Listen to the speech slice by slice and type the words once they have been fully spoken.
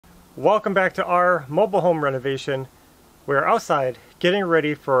Welcome back to our mobile home renovation. We're outside getting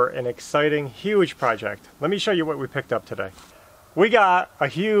ready for an exciting, huge project. Let me show you what we picked up today. We got a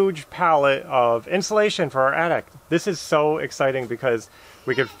huge pallet of insulation for our attic. This is so exciting because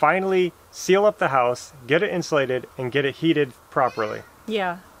we could finally seal up the house, get it insulated, and get it heated properly.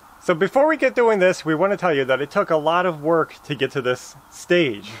 Yeah. So before we get doing this, we want to tell you that it took a lot of work to get to this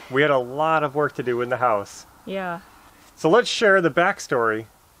stage. We had a lot of work to do in the house. Yeah. So let's share the backstory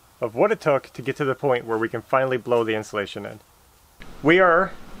of what it took to get to the point where we can finally blow the insulation in. We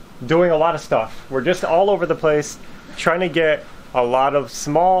are doing a lot of stuff. We're just all over the place trying to get a lot of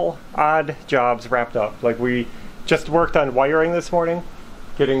small, odd jobs wrapped up. Like we just worked on wiring this morning,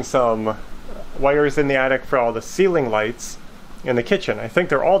 getting some wires in the attic for all the ceiling lights in the kitchen. I think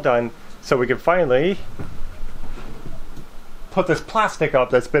they're all done, so we can finally put this plastic up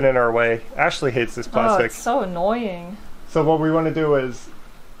that's been in our way. Ashley hates this plastic. Oh, it's so annoying. So what we want to do is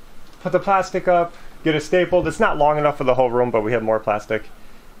put the plastic up, get it stapled. It's not long enough for the whole room, but we have more plastic.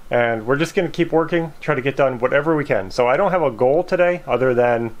 And we're just going to keep working, try to get done whatever we can. So I don't have a goal today other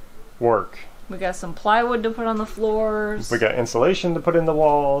than work. We got some plywood to put on the floors. We got insulation to put in the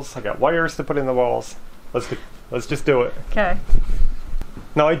walls. I got wires to put in the walls. Let's just do it. Okay.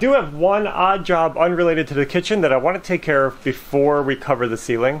 Now I do have one odd job unrelated to the kitchen that I want to take care of before we cover the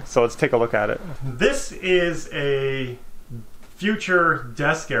ceiling. So let's take a look at it. This is a future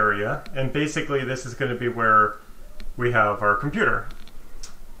desk area, and basically this is going to be where we have our computer.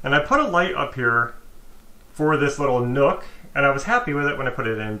 And I put a light up here for this little nook, and I was happy with it when I put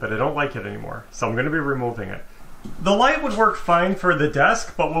it in, but I don't like it anymore, so I'm going to be removing it. The light would work fine for the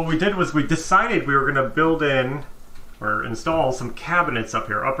desk, but what we did was we decided we were going to build in or install some cabinets up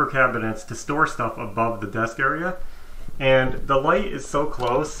here, upper cabinets, to store stuff above the desk area. And the light is so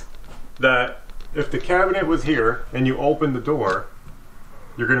close that if the cabinet was here and you open the door,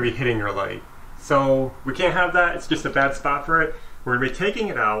 you're going to be hitting your light. So we can't have that. It's just a bad spot for it. We're going to be taking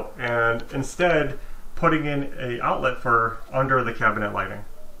it out and instead putting in an outlet for under the cabinet lighting.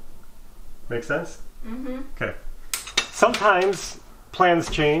 Make sense? Mm-hmm. Okay. Sometimes plans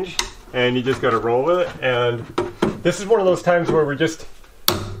change and you just got to roll with it. And this is one of those times where we just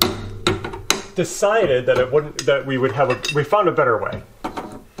decided that we found a better way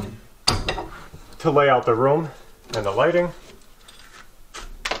to lay out the room and the lighting.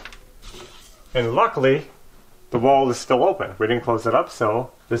 And luckily, the wall is still open. We didn't close it up,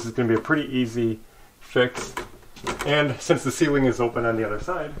 so this is going to be a pretty easy fix. And since the ceiling is open on the other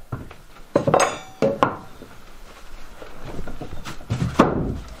side,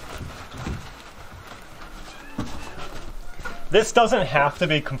 this doesn't have to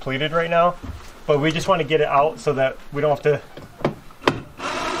be completed right now, but we just want to get it out so that we don't have to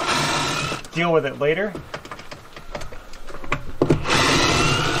deal with it later.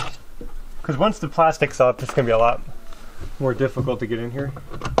 Because once the plastic's up, it's going to be a lot more difficult to get in here.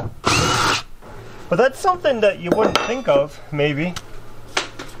 But that's something that you wouldn't think of, maybe,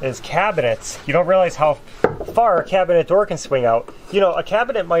 is cabinets. You don't realize how far a cabinet door can swing out. You know, a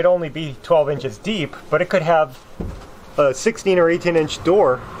cabinet might only be 12 inches deep, but it could have a 16 or 18 inch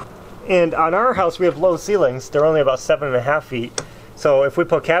door. And on our house, we have low ceilings. They're only about 7.5 feet. So if we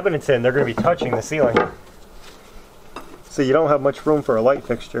put cabinets in, they're going to be touching the ceiling. So you don't have much room for a light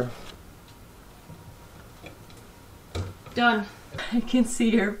fixture. Done. I can see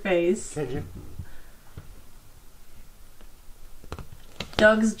your face. Can you?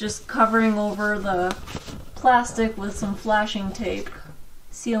 Doug's just covering over the plastic with some flashing tape,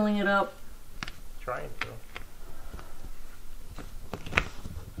 sealing it up. Trying to.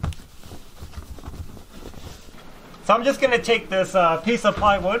 So I'm just going to take this piece of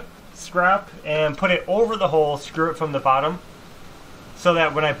plywood, scrap, and put it over the hole, screw it from the bottom, so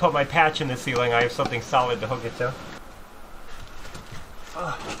that when I put my patch in the ceiling, I have something solid to hook it to.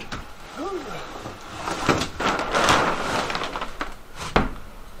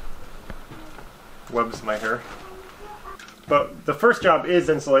 Webs my hair. But the first job is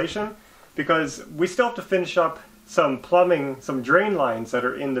insulation, because we still have to finish up some plumbing, some drain lines that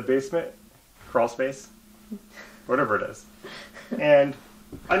are in the basement, crawl space, whatever it is. And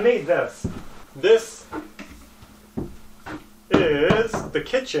I made this. This is the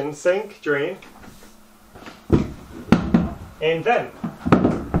kitchen sink drain and vent.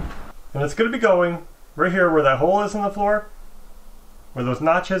 And it's going to be going right here where that hole is in the floor, where those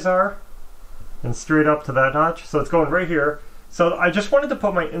notches are, and straight up to that notch. So it's going right here. So I just wanted to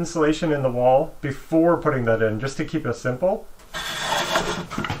put my insulation in the wall before putting that in, just to keep it simple.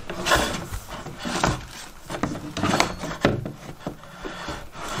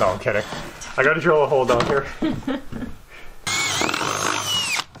 No, I'm kidding. I gotta drill a hole down here.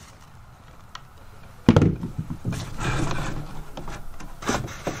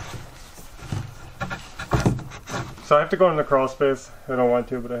 So I have to go in the crawl space. I don't want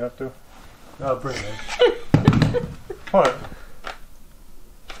to, but I have to. I'll bring it. What?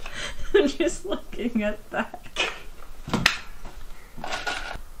 I'm just looking at that.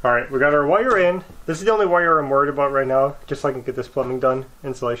 Alright, we got our wire in. This is the only wire I'm worried about right now, just so I can get this plumbing done,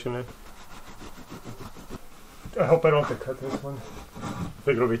 insulation in. I hope I don't have to cut this one.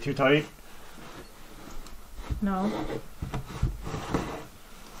 Think it'll be too tight? No.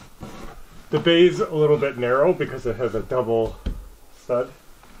 The bay's a little bit narrow because it has a double stud.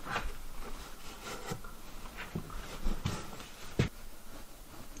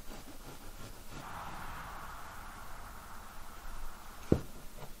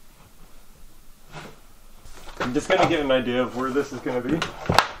 I'm just going to get an idea of where this is going to be.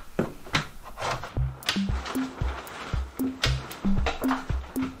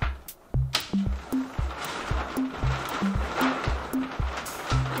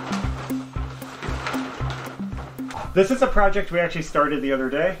 This is a project we actually started the other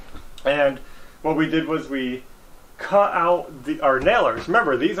day, and what we did was we cut out our nailers.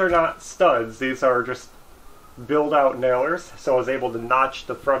 Remember, these are not studs, these are just build out nailers, so I was able to notch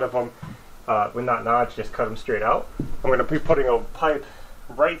the front of them. Well, not notch, just cut them straight out. I'm going to be putting a pipe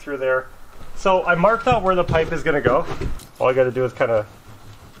right through there. So I marked out where the pipe is going to go. All I got to do is kind of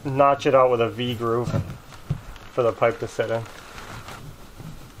notch it out with a V groove for the pipe to sit in.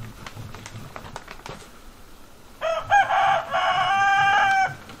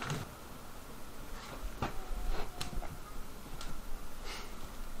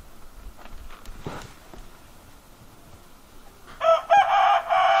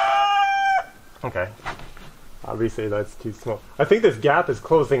 Okay. Obviously that's too small. I think this gap is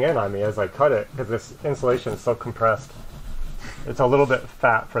closing in on me as I cut it because this insulation is so compressed. It's a little bit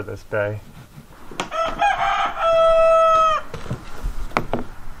fat for this bay.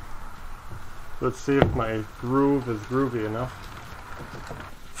 Let's see if my groove is groovy enough.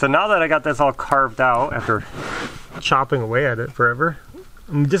 So now that I got this all carved out after chopping away at it forever,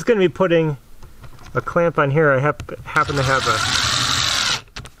 I'm just going to be putting a clamp on here. I happen to have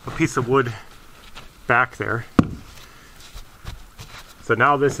a piece of wood back there. So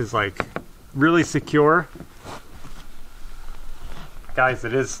now this is like really secure. Guys,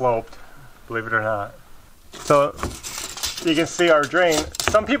 it is sloped, believe it or not. So you can see our drain.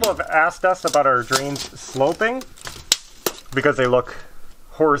 Some people have asked us about our drains sloping because they look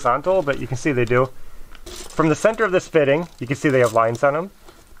horizontal, but you can see they do. From the center of this fitting, you can see they have lines on them.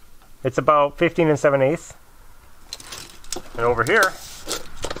 It's about 15 7/8. And over here,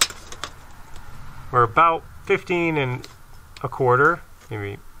 we're about 15 1/4,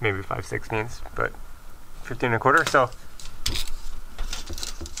 maybe 5/16, but 15 1/4. So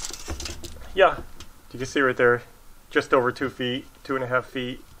yeah, you can see right there, just over 2 feet, 2.5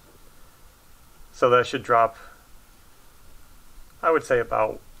 feet. So that should drop, I would say,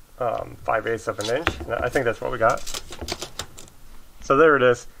 about 5/8 of an inch. I think that's what we got. So there it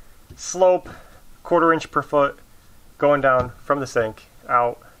is. Slope, 1/4 inch per foot, going down from the sink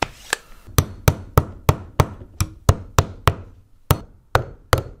out.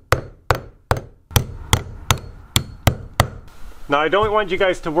 Now I don't want you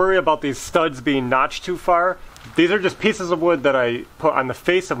guys to worry about these studs being notched too far. These are just pieces of wood that I put on the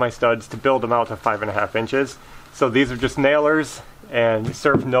face of my studs to build them out to 5.5 inches. So these are just nailers and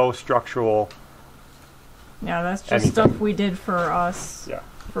serve no structural. Yeah, that's just anything. stuff we did for us. Yeah.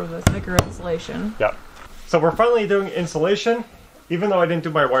 For the thicker insulation. Yeah. So we're finally doing insulation. Even though I didn't do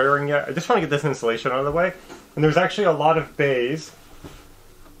my wiring yet, I just want to get this insulation out of the way. And there's actually a lot of bays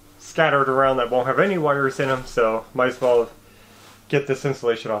scattered around that won't have any wires in them, so might as well get this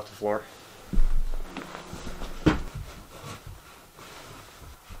insulation off the floor.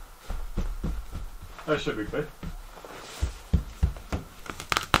 That should be good.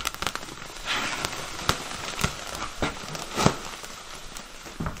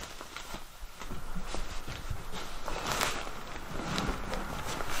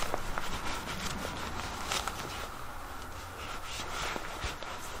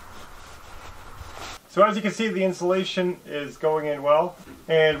 So as you can see, the insulation is going in well,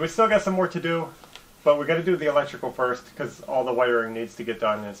 and we still got some more to do, but we got to do the electrical first because all the wiring needs to get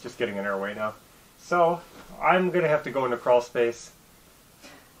done and it's just getting in our way now. So I'm going to have to go into crawl space,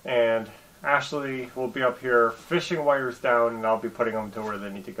 and Ashley will be up here fishing wires down, and I'll be putting them to where they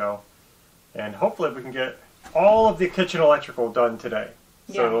need to go. And hopefully we can get all of the kitchen electrical done today.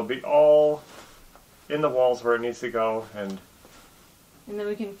 So it'll be all in the walls where it needs to go, and then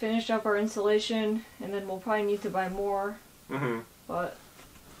we can finish up our insulation, and then we'll probably need to buy more. But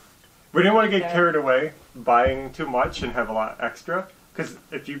we didn't want to get carried away buying too much and have a lot extra, because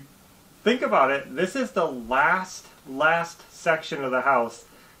if you Think about it, this is the last section of the house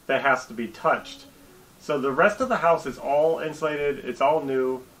that has to be touched. So the rest of the house is all insulated, it's all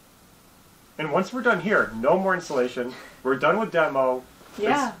new. And once we're done here, no more insulation. We're done with demo.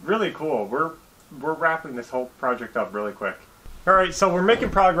 Yeah. It's really cool. We're wrapping this whole project up really quick. Alright, so we're making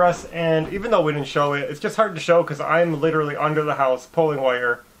progress, and even though we didn't show it, it's just hard to show because I'm literally under the house pulling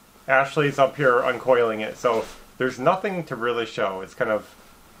wire. Ashley's up here uncoiling it, so there's nothing to really show. It's kind of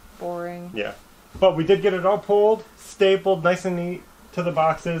boring. Yeah. But we did get it all pulled, stapled nice and neat to the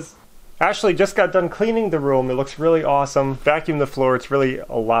boxes. Ashley just got done cleaning the room. It looks really awesome. Vacuumed the floor. It's really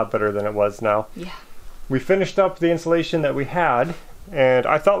a lot better than it was now. Yeah. We finished up the insulation that we had, and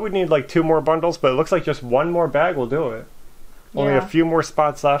I thought we'd need like 2 more bundles, but it looks like just 1 more bag will do it. Only a few more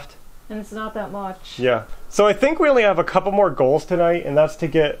spots left. And it's not that much. Yeah. So I think we only have a couple more goals tonight, and that's to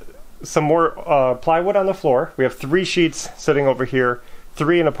get some more plywood on the floor. We have 3 sheets sitting over here,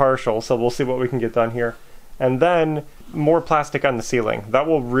 3 in a partial, so we'll see what we can get done here. And then more plastic on the ceiling. That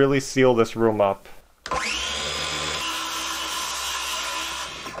will really seal this room up.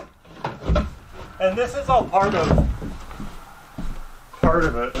 And this is all part of it.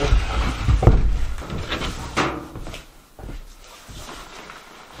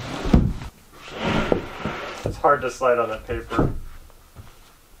 It's hard to slide on that paper.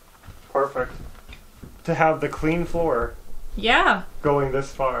 Perfect. To have the clean floor. Yeah. Going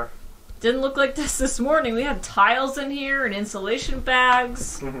this far. Didn't look like this morning. We had tiles in here and insulation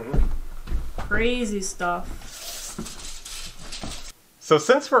bags. Mm-hmm. Crazy stuff. So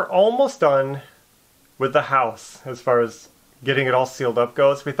since we're almost done with the house, as far as getting it all sealed up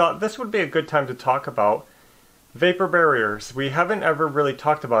goes, we thought this would be a good time to talk about vapor barriers. We haven't ever really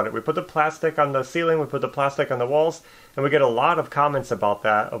talked about it. We put the plastic on the ceiling, we put the plastic on the walls, and we get a lot of comments about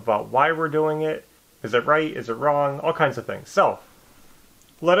that, about why we're doing it. Is it right? Is it wrong? All kinds of things. So,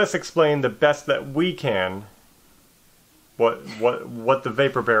 let us explain the best that we can what the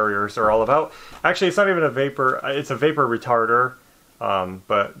vapor barriers are all about. Actually, it's not even a vapor, it's a vapor retarder,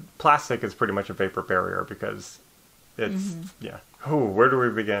 but plastic is pretty much a vapor barrier because it's, yeah. Ooh, where do we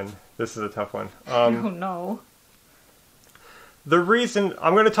begin? This is a tough one. I don't know. The reason,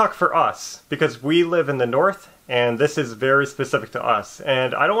 I'm going to talk for us, because we live in the north, and this is very specific to us.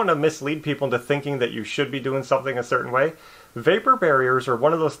 And I don't want to mislead people into thinking that you should be doing something a certain way. Vapor barriers are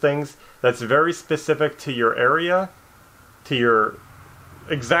one of those things that's very specific to your area, to your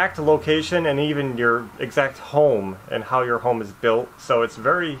exact location, and even your exact home, and how your home is built. So it's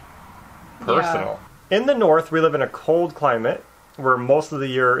very personal. Yeah. In the north, we live in a cold climate, where most of the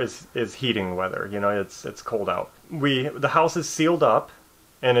year is heating weather. You know, it's cold out. The house is sealed up,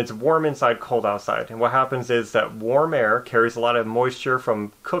 and it's warm inside, cold outside. And what happens is that warm air carries a lot of moisture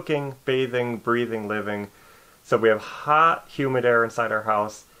from cooking, bathing, breathing, living. So we have hot, humid air inside our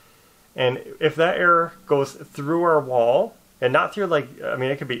house. And if that air goes through our wall, and not through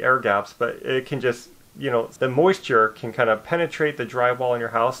it could be air gaps, but it can just, the moisture can kind of penetrate the drywall in your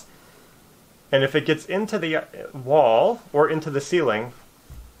house. And if it gets into the wall or into the ceiling,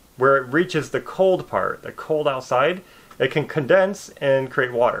 where it reaches the cold part, the cold outside, it can condense and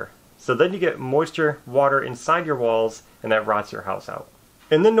create water. So then you get moisture, water inside your walls, and that rots your house out.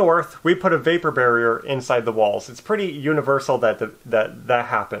 In the north, we put a vapor barrier inside the walls. It's pretty universal that that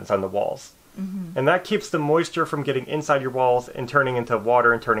happens on the walls. Mm-hmm. And that keeps the moisture from getting inside your walls and turning into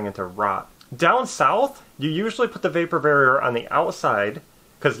water and turning into rot. Down south, you usually put the vapor barrier on the outside,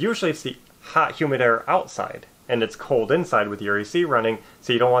 because usually it's the hot, humid air outside, and it's cold inside with your AC running,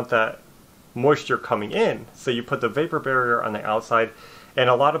 so you don't want that moisture coming in. So you put the vapor barrier on the outside, and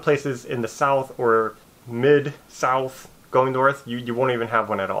a lot of places in the south or mid-south going north, you won't even have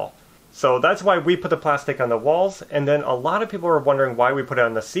one at all. So that's why we put the plastic on the walls, and then a lot of people are wondering why we put it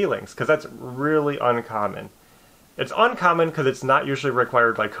on the ceilings, because that's really uncommon. It's uncommon because it's not usually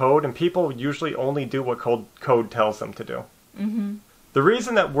required by code, and people usually only do what code tells them to do. Mm-hmm. The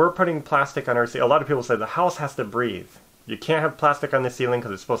reason that we're putting plastic on our ceiling, a lot of people say the house has to breathe. You can't have plastic on the ceiling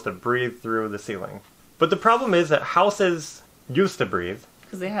because it's supposed to breathe through the ceiling. But the problem is that houses used to breathe.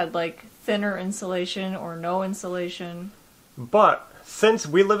 Because they had thinner insulation or no insulation. But since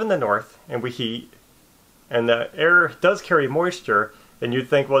we live in the north and we heat, and the air does carry moisture, and you'd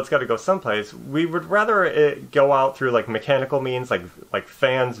think, well, it's got to go someplace. We would rather it go out through mechanical means, like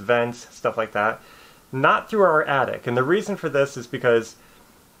fans, vents, stuff like that. Not through our attic. And the reason for this is because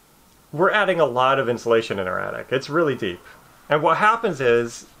we're adding a lot of insulation in our attic. It's really deep. And what happens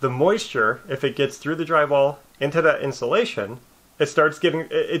is the moisture, if it gets through the drywall into that insulation, it starts getting,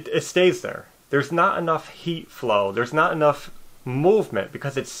 it stays there. There's not enough heat flow. There's not enough movement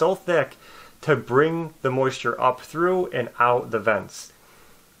because it's so thick to bring the moisture up through and out the vents.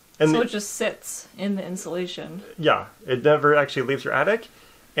 And so it just sits in the insulation. Yeah, it never actually leaves your attic.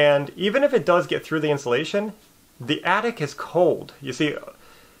 And even if it does get through the insulation, the attic is cold. You see,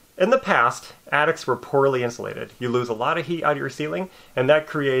 in the past, attics were poorly insulated. You lose a lot of heat out of your ceiling, and that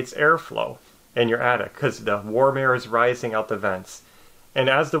creates airflow in your attic because the warm air is rising out the vents. And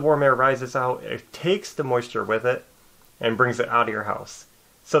as the warm air rises out, it takes the moisture with it and brings it out of your house.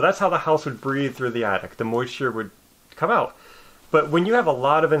 So that's how the house would breathe through the attic. The moisture would come out. But when you have a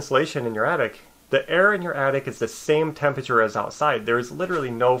lot of insulation in your attic, the air in your attic is the same temperature as outside. There is literally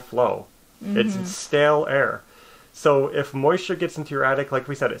no flow. It's stale air. So if moisture gets into your attic, like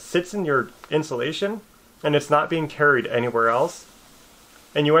we said, it sits in your insulation and it's not being carried anywhere else.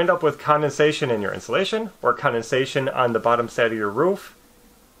 And you end up with condensation in your insulation or condensation on the bottom side of your roof.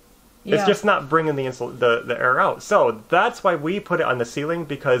 Yeah. It's just not bringing the air out. So that's why we put it on the ceiling,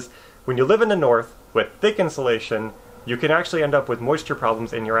 because when you live in the north with thick insulation, you can actually end up with moisture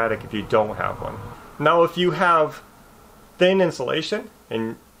problems in your attic if you don't have one. Now, if you have thin insulation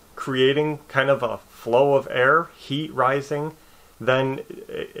and creating kind of a flow of air, heat rising, then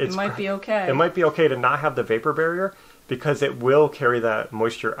it might be okay. It might be okay to not have the vapor barrier because it will carry that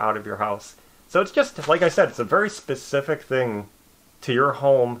moisture out of your house. So it's just, like I said, it's a very specific thing to your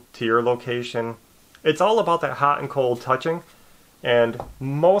home, to your location. It's all about that hot and cold touching, and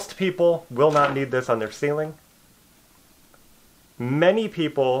most people will not need this on their ceiling. Many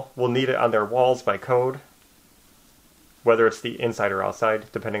people will need it on their walls by code, whether it's the inside or outside,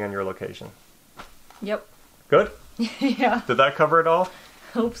 depending on your location. Yep. Good? Yeah. Did that cover it all?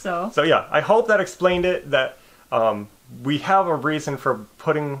 Hope so. So yeah, I hope that explained it, that we have a reason for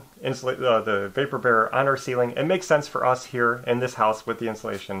putting the vapor barrier on our ceiling. It makes sense for us here in this house with the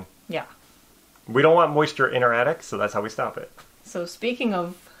insulation. Yeah. We don't want moisture in our attic, so that's how we stop it. So speaking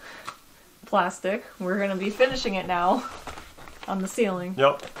of plastic, we're going to be finishing it now on the ceiling.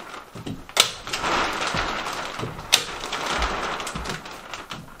 Yep.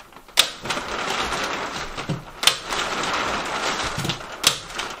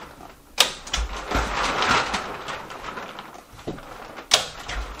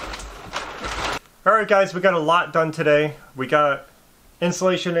 Alright guys, we got a lot done today. We got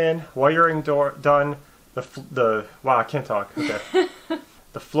insulation in, wiring done, wow, I can't talk. Okay.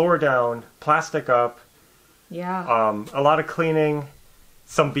 The floor down, plastic up. Yeah. A lot of cleaning,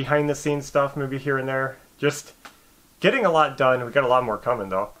 some behind the scenes stuff maybe here and there. Just getting a lot done. We got a lot more coming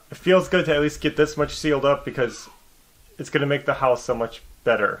though. It feels good to at least get this much sealed up because it's going to make the house so much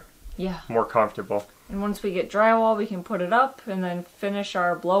better. Yeah. More comfortable. And once we get drywall, we can put it up and then finish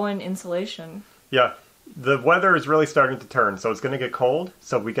our blow-in insulation. Yeah. The weather is really starting to turn, so it's going to get cold,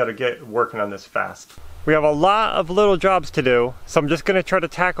 so we got to get working on this fast. We have a lot of little jobs to do, so I'm just going to try to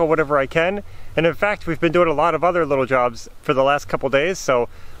tackle whatever I can. And in fact, we've been doing a lot of other little jobs for the last couple days, so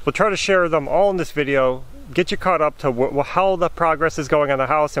we'll try to share them all in this video, get you caught up to how the progress is going on the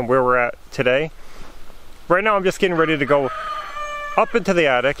house and where we're at today. Right now I'm just getting ready to go up into the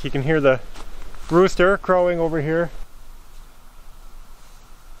attic. You can hear the rooster crowing over here.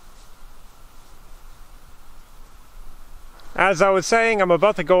 As I was saying, I'm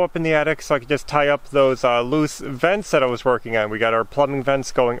about to go up in the attic so I can just tie up those loose vents that I was working on. We got our plumbing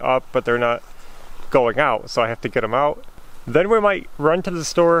vents going up, but they're not going out, so I have to get them out. Then we might run to the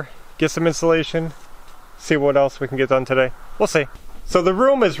store, get some insulation, see what else we can get done today. We'll see. So the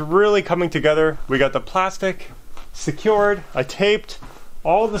room is really coming together. We got the plastic secured. I taped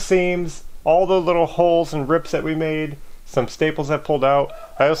all the seams, all the little holes and rips that we made, some staples I pulled out.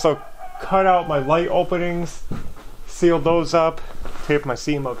 I also cut out my light openings, sealed those up, taped my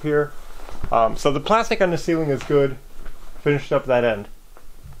seam up here. So the plastic on the ceiling is good. Finished up that end.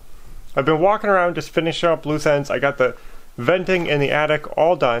 I've been walking around just finishing up loose ends. I got the venting in the attic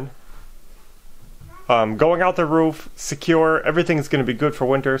all done. Going out the roof, secure. Everything's going to be good for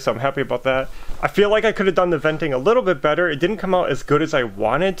winter, so I'm happy about that. I feel like I could have done the venting a little bit better. It didn't come out as good as I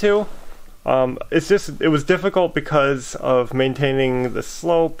wanted to. It was difficult because of maintaining the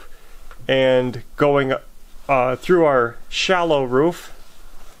slope and going through our shallow roof.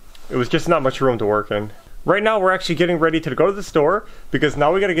 It was just not much room to work in. Right now we're actually getting ready to go to the store because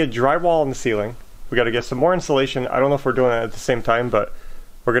now we got to get drywall on the ceiling. We got to get some more insulation. I don't know if we're doing it at the same time, but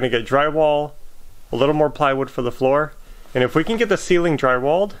we're going to get drywall, a little more plywood for the floor, and if we can get the ceiling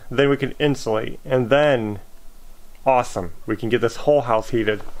drywalled, then we can insulate, and then awesome, we can get this whole house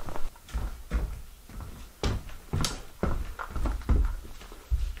heated.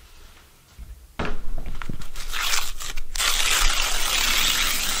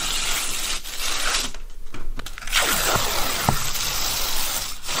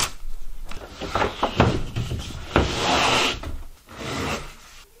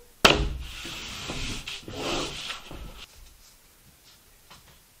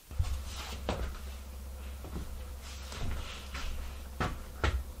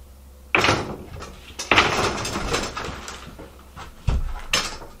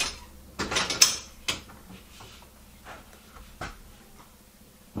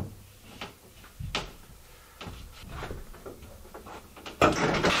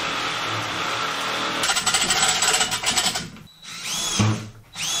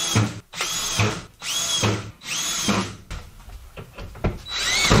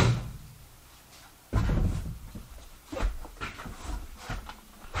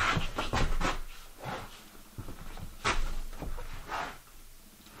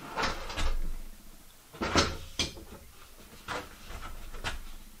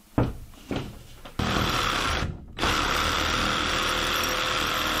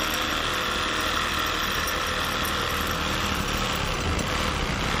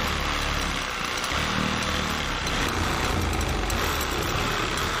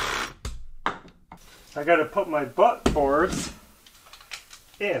 I gotta put my butt boards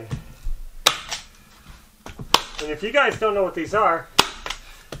in. And if you guys don't know what these are,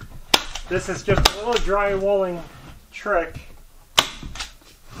 this is just a little drywalling trick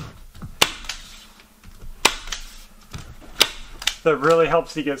that really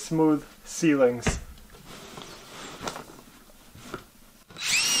helps you get smooth ceilings.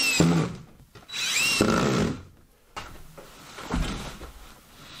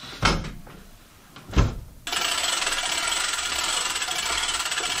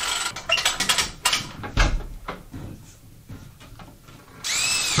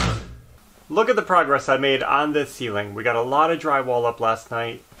 Look at the progress I made on this ceiling. We got a lot of drywall up last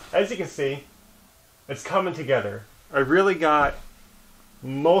night. As you can see, it's coming together. I really got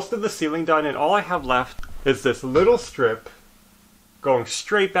most of the ceiling done, and all I have left is this little strip going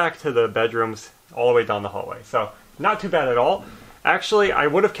straight back to the bedrooms all the way down the hallway. So not too bad at all. Actually, I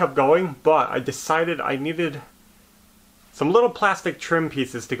would have kept going, but I decided I needed some little plastic trim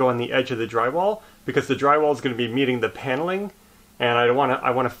pieces to go on the edge of the drywall, because the drywall is going to be meeting the paneling. And I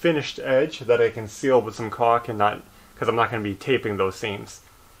want a finished edge that I can seal with some caulk, and not, because I'm not going to be taping those seams.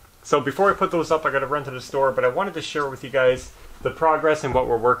 So before I put those up, I got to run to the store, but I wanted to share with you guys the progress and what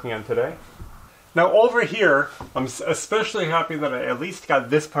we're working on today. Now over here, I'm especially happy that I at least got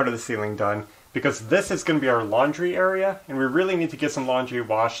this part of the ceiling done, because this is going to be our laundry area, and we really need to get some laundry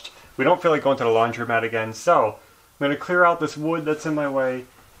washed. We don't feel like going to the laundromat again, so I'm going to clear out this wood that's in my way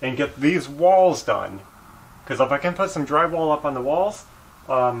and get these walls done. Because if I can put some drywall up on the walls,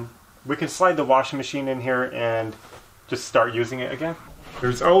 we can slide the washing machine in here and just start using it again.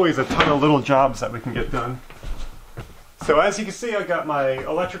 There's always a ton of little jobs that we can get done. So as you can see, I got my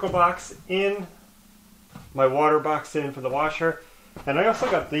electrical box in, my water box in for the washer, and I also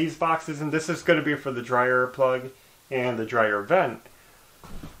got these boxes, and this is going to be for the dryer plug and the dryer vent.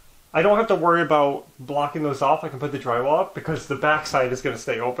 I don't have to worry about blocking those off. I can put the drywall up because the back side is going to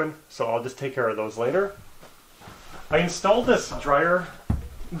stay open, so I'll just take care of those later. I installed this dryer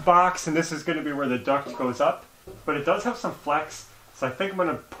box, and this is going to be where the duct goes up, but it does have some flex, so I think I'm going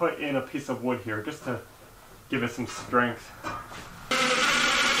to put in a piece of wood here just to give it some strength.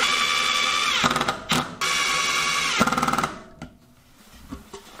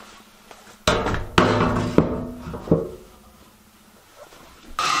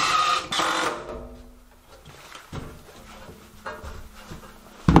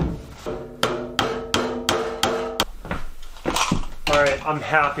 Alright, I'm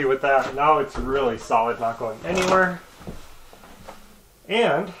happy with that. Now it's really solid, not going anywhere.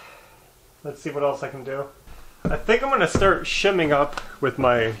 And let's see what else I can do. I think I'm going to start shimming up with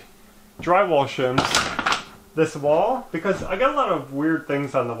my drywall shims this wall, because I got a lot of weird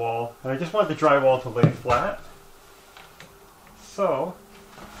things on the wall, and I just want the drywall to lay flat. So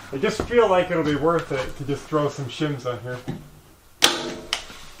I just feel like it'll be worth it to just throw some shims on here.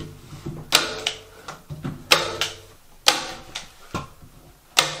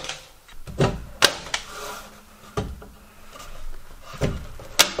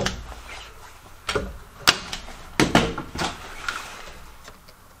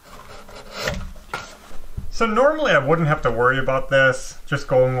 So normally I wouldn't have to worry about this, just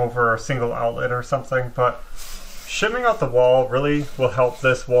going over a single outlet or something, but shimming out the wall really will help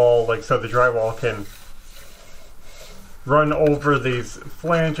this wall, like so the drywall can run over these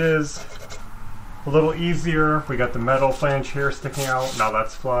flanges a little easier. We got the metal flange here sticking out, now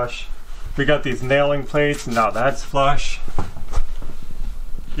that's flush. We got these nailing plates, now that's flush.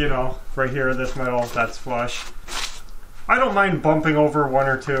 You know, right here, this metal, that's flush. I don't mind bumping over one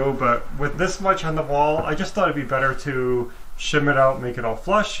or two, but with this much on the wall, I just thought it'd be better to shim it out, make it all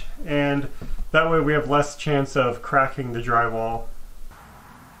flush, and that way we have less chance of cracking the drywall.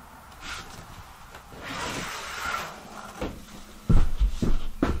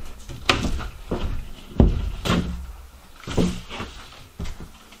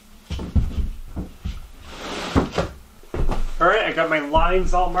 I got my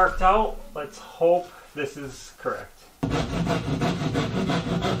lines all marked out. Let's hope this is correct.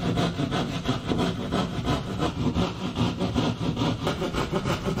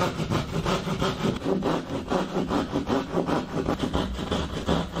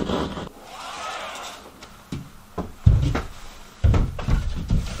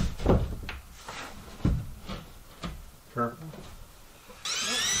 Careful.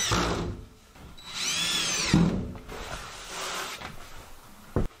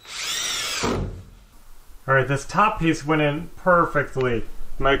 Alright, this top piece went in perfectly.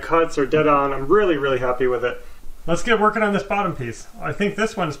 My cuts are dead on. I'm really happy with it. Let's get working on this bottom piece. I think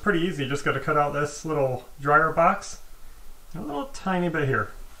this one is pretty easy. Just got to cut out this little dryer box. A little tiny bit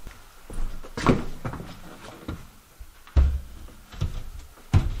here.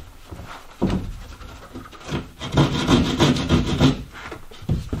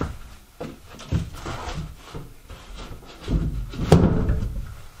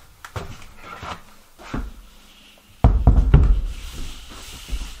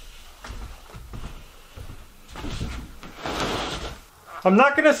 I'm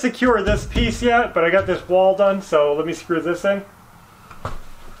not going to secure this piece yet, but I got this wall done, so let me screw this in.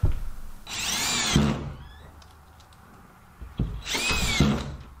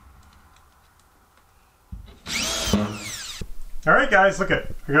 Alright guys, look at,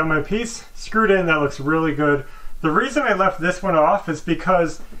 I got my piece screwed in. That looks really good. The reason I left this one off is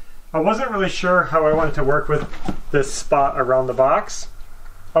because I wasn't really sure how I wanted to work with this spot around the box.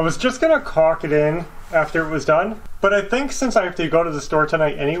 I was just going to caulk it in after it was done, but I think since I have to go to the store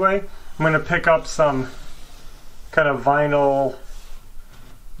tonight anyway, I'm going to pick up some kind of vinyl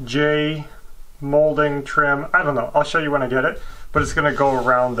J molding trim. I don't know, I'll show you when I get it, but it's going to go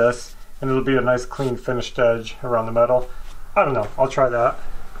around this and it'll be a nice clean finished edge around the metal. I don't know, I'll try that.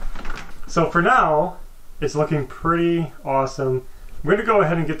 So for now, it's looking pretty awesome. I'm going to go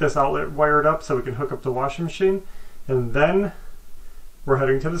ahead and get this outlet wired up so we can hook up the washing machine, and then we're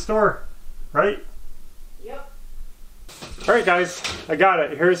heading to the store, right? Yep. Alright guys, I got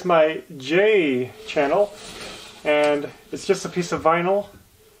it. Here's my J channel, and it's just a piece of vinyl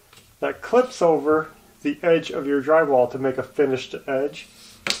that clips over the edge of your drywall to make a finished edge.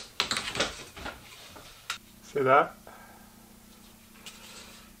 See that?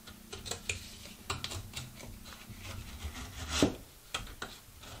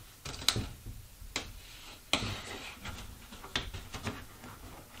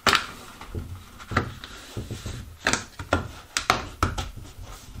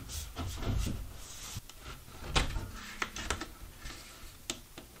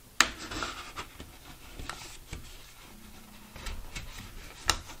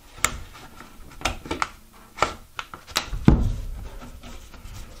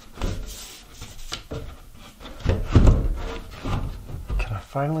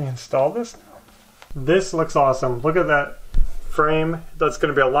 Finally install this now. This looks awesome. Look at that frame. That's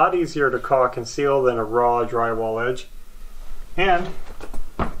going to be a lot easier to caulk and seal than a raw drywall edge. And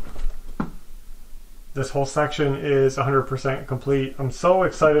this whole section is 100% complete. I'm so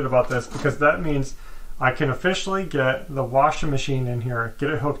excited about this because that means I can officially get the washing machine in here, get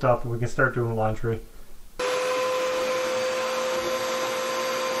it hooked up, and we can start doing laundry.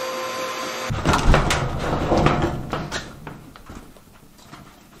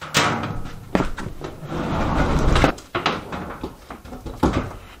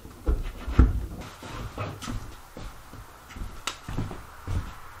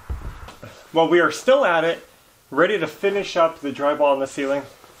 Well, we are still at it, ready to finish up the drywall on the ceiling.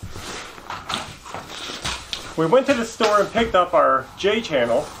 We went to the store and picked up our J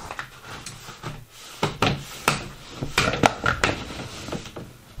channel.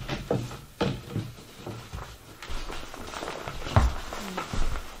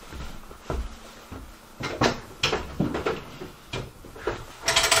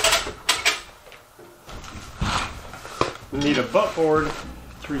 We need a butt board,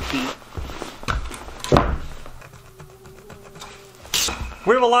 3 feet.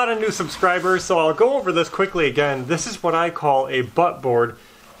 We have a lot of new subscribers, so I'll go over this quickly again. This is what I call a butt board,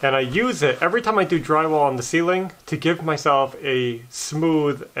 and I use it every time I do drywall on the ceiling to give myself a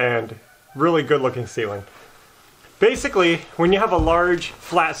smooth and really good looking ceiling. Basically, when you have a large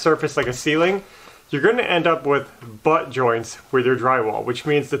flat surface like a ceiling, you're going to end up with butt joints with your drywall, which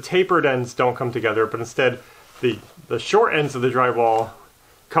means the tapered ends don't come together, but instead the short ends of the drywall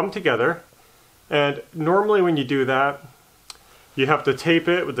come together. And normally when you do that, you have to tape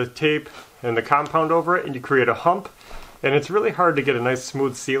it with the tape and the compound over it, and you create a hump, and it's really hard to get a nice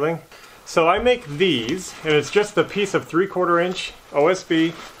smooth ceiling. So I make these, and it's just a piece of 3/4 inch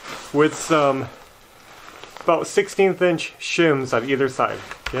OSB with some about 16th inch shims on either side.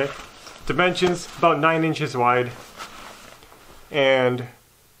 Okay, dimensions about 9 inches wide and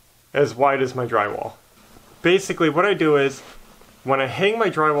as wide as my drywall. Basically what I do is when I hang my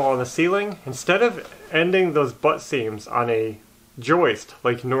drywall on the ceiling, instead of ending those butt seams on a joist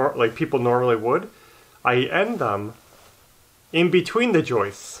like people normally would, I end them in between the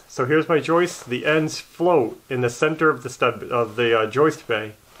joists. So here's my joist, the ends float in the center of the stud of the joist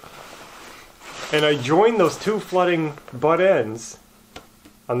bay. And I join those two flooding butt ends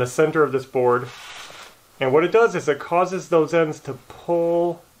on the center of this board. And what it does is it causes those ends to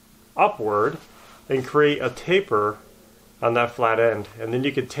pull upward and create a taper on that flat end. And then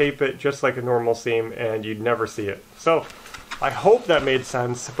you could tape it just like a normal seam and you'd never see it. So I hope that made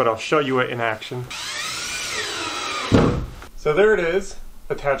sense, but I'll show you it in action. So there it is,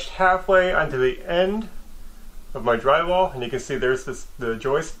 attached halfway onto the end of my drywall, and you can see there's the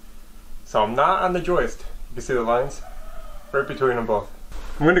joist. So I'm not on the joist. You can see the lines right between them both.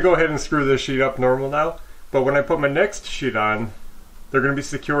 I'm going to go ahead and screw this sheet up normal now, but when I put my next sheet on, they're going to be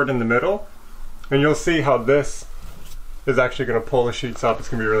secured in the middle, and you'll see how this is actually going to pull the sheets up. It's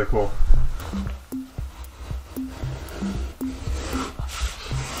going to be really cool.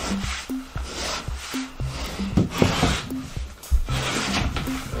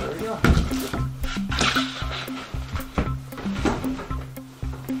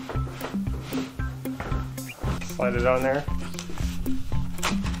 Slide it on there.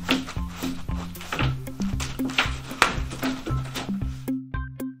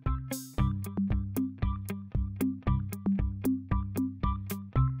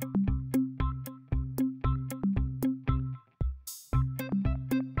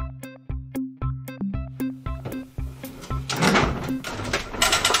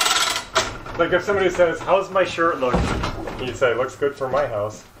 Like if somebody says, "How's my shirt look?" you'd say, "Looks good for my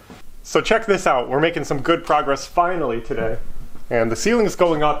house." So check this out, we're making some good progress finally today. And the ceiling is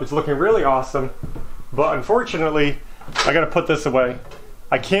going up, it's looking really awesome. But unfortunately, I gotta put this away.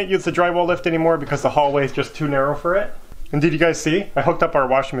 I can't use the drywall lift anymore because the hallway is just too narrow for it. And did you guys see? I hooked up our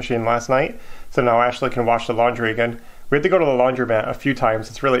washing machine last night, so now Ashley can wash the laundry again. We had to go to the laundromat a few times,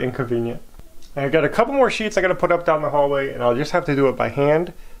 it's really inconvenient. And I've got a couple more sheets I gotta put up down the hallway, and I'll just have to do it by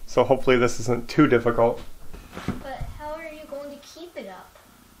hand, so hopefully this isn't too difficult. But how are you going to keep it up?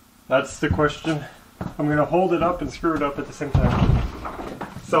 That's the question. I'm going to hold it up and screw it up at the same time.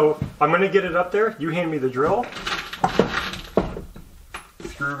 So I'm going to get it up there. You hand me the drill.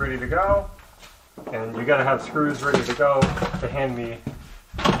 Screw ready to go. And you got to have screws ready to go to hand me.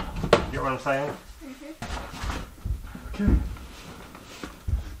 You get what I'm saying? Mm-hmm. Okay.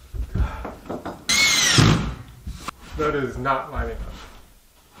 That is not lining up.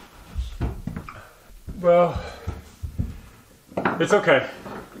 Well, it's okay.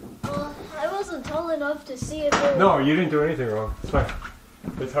 Well, I wasn't tall enough to see if it... No, you didn't do anything wrong. It's fine.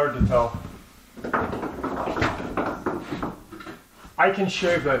 It's hard to tell. I can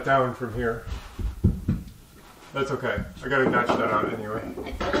shave that down from here. That's okay. I gotta notch that out anyway.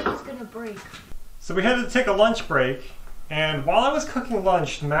 I feel like it's gonna break. So we had to take a lunch break, and while I was cooking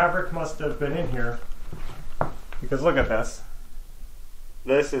lunch, Maverick must have been in here. Because look at this.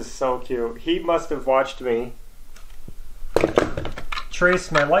 This is so cute. He must have watched me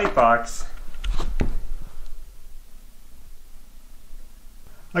trace my light box.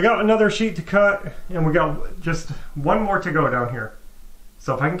 I got another sheet to cut, and we got just one more to go down here.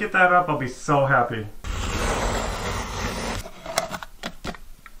 So if I can get that up, I'll be so happy.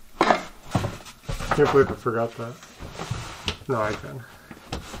 Can't believe I forgot that. No, I can.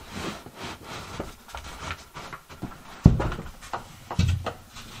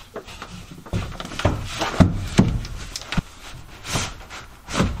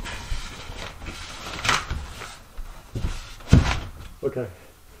 Okay,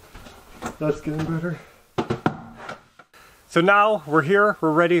 that's getting better. So now we're here,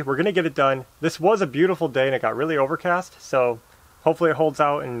 we're ready, we're gonna get it done. This was a beautiful day and it got really overcast, so hopefully it holds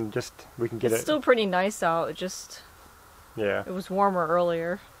out and just we can get it. It's still pretty nice out, it was warmer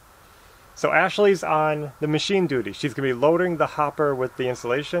earlier. So Ashley's on the machine duty. She's gonna be loading the hopper with the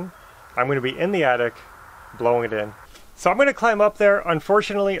insulation. I'm gonna be in the attic blowing it in. So I'm gonna climb up there.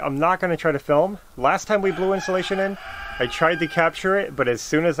 Unfortunately, I'm not gonna try to film. Last time we blew insulation in, I tried to capture it, but as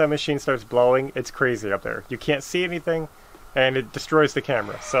soon as that machine starts blowing, it's crazy up there. You can't see anything, and it destroys the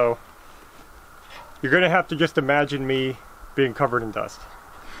camera. So you're gonna have to just imagine me being covered in dust.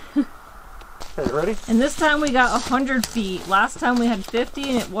 Okay, you ready? And this time we got 100 feet. Last time we had 50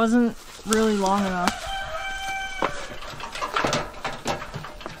 and it wasn't really long enough.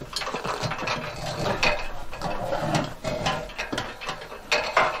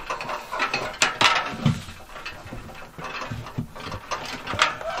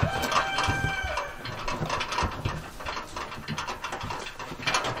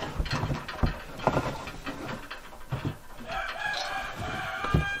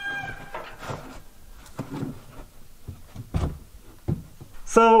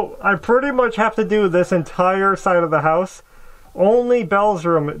 So I pretty much have to do this entire side of the house. Only Belle's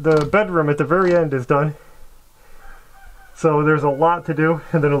room, the bedroom at the very end, is done. So there's a lot to do,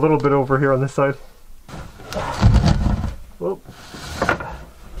 and then a little bit over here on this side. Whoop.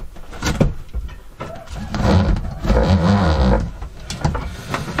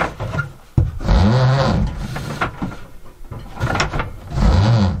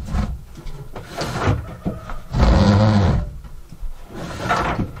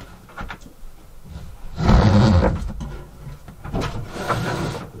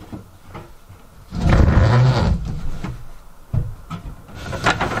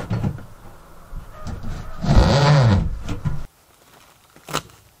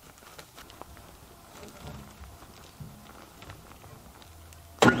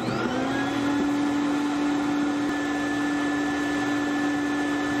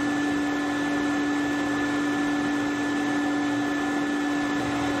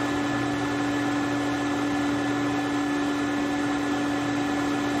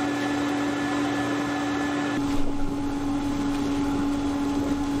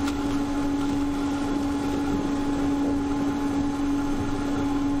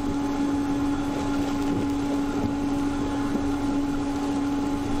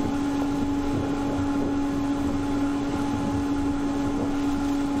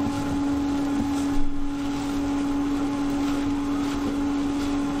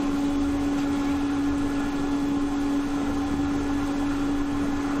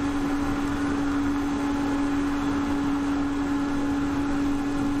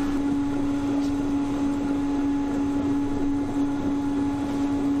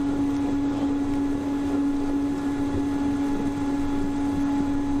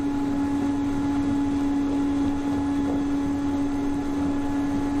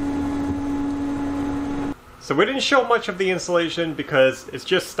 So we didn't show much of the installation because it's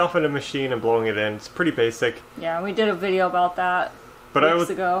just stuff in a machine and blowing it in. It's pretty basic. Yeah, we did a video about that weeks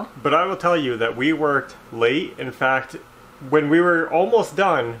ago. But I will tell you that we worked late. In fact, when we were almost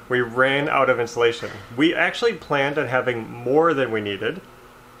done, we ran out of insulation. We actually planned on having more than we needed,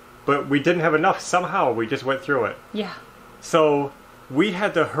 but we didn't have enough. Somehow we just went through it. Yeah. So we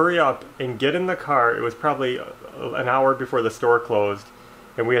had to hurry up and get in the car. It was probably an hour before the store closed,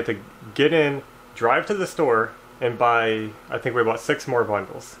 and we had to get in, drive to the store, and buy, I think we bought 6 more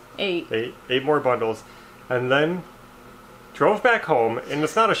bundles. 8 more bundles, and then drove back home. And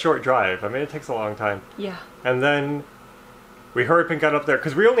it's not a short drive. I mean, it takes a long time. Yeah. And then we hurried up and got up there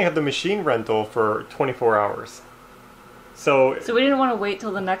because we only had the machine rental for 24 hours. So we didn't want to wait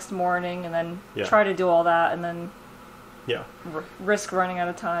till the next morning and then try to do all that and then risk running out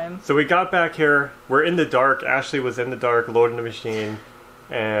of time. So we got back here. We're in the dark. Ashley was in the dark loading the machine,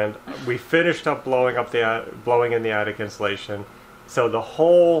 and we finished up blowing in the attic insulation. So the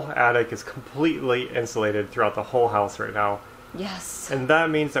whole attic is completely insulated throughout the whole house right now. Yes. And that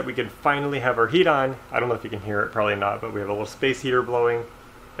means that we can finally have our heat on. I don't know if you can hear it, probably not, but we have a little space heater blowing.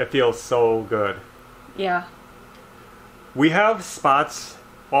 It feels so good. Yeah. We have spots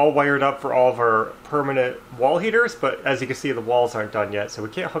all wired up for all of our permanent wall heaters, but as you can see, the walls aren't done yet, so we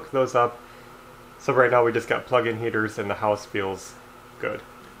can't hook those up. So right now we just got plug-in heaters and the house feels good.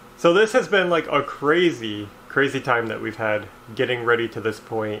 So this has been like a crazy time that we've had getting ready to this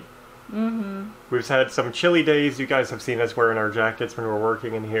point. Mm-hmm. We've had some chilly days. You guys have seen us wearing our jackets when we're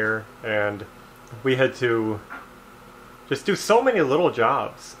working in here, and we had to just do so many little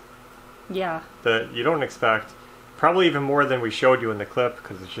jobs. Yeah. That you don't expect. Probably even more than we showed you in the clip,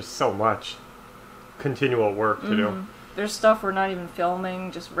 because it's just so much continual work to do. There's stuff we're not even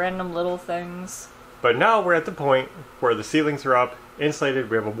filming, just random little things. But now we're at the point where the ceilings are up, insulated,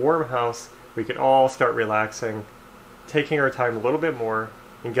 we have a warm house, we can all start relaxing, taking our time a little bit more,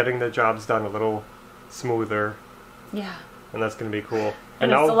 and getting the jobs done a little smoother. Yeah. And that's going to be cool.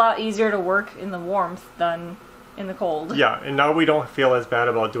 And it's a lot easier to work in the warmth than in the cold. Yeah, and now we don't feel as bad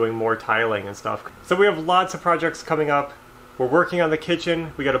about doing more tiling and stuff. So we have lots of projects coming up. We're working on the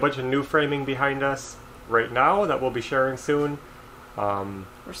kitchen. We got a bunch of new framing behind us right now that we'll be sharing soon.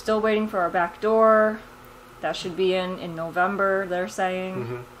 We're still waiting for our back door. That should be in November, they're saying.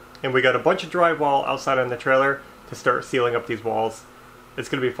 Mm-hmm. And we got a bunch of drywall outside on the trailer to start sealing up these walls. It's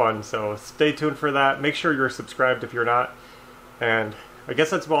going to be fun, so stay tuned for that. Make sure you're subscribed if you're not. And I guess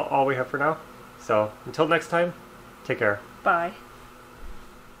that's about all we have for now. So until next time, take care. Bye.